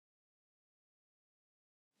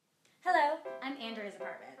Andrew's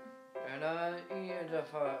apartment. And Ian's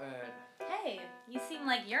apartment. Hey, you seem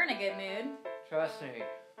like you're in a good mood. Trust me,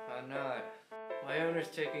 I'm not. My owner's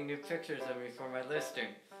taking new pictures of me for my listing,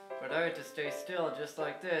 but I had to stay still just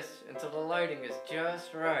like this until the lighting is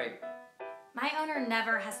just right. My owner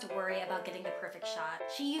never has to worry about getting the perfect shot.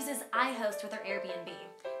 She uses iHost with her Airbnb.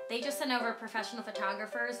 They just send over professional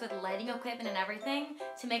photographers with lighting equipment and everything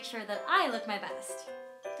to make sure that I look my best.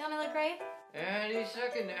 Don't I look great? Any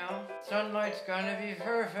second now. Sunlight's gonna be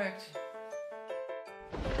perfect.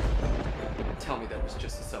 Tell me that was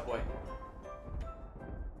just a subway.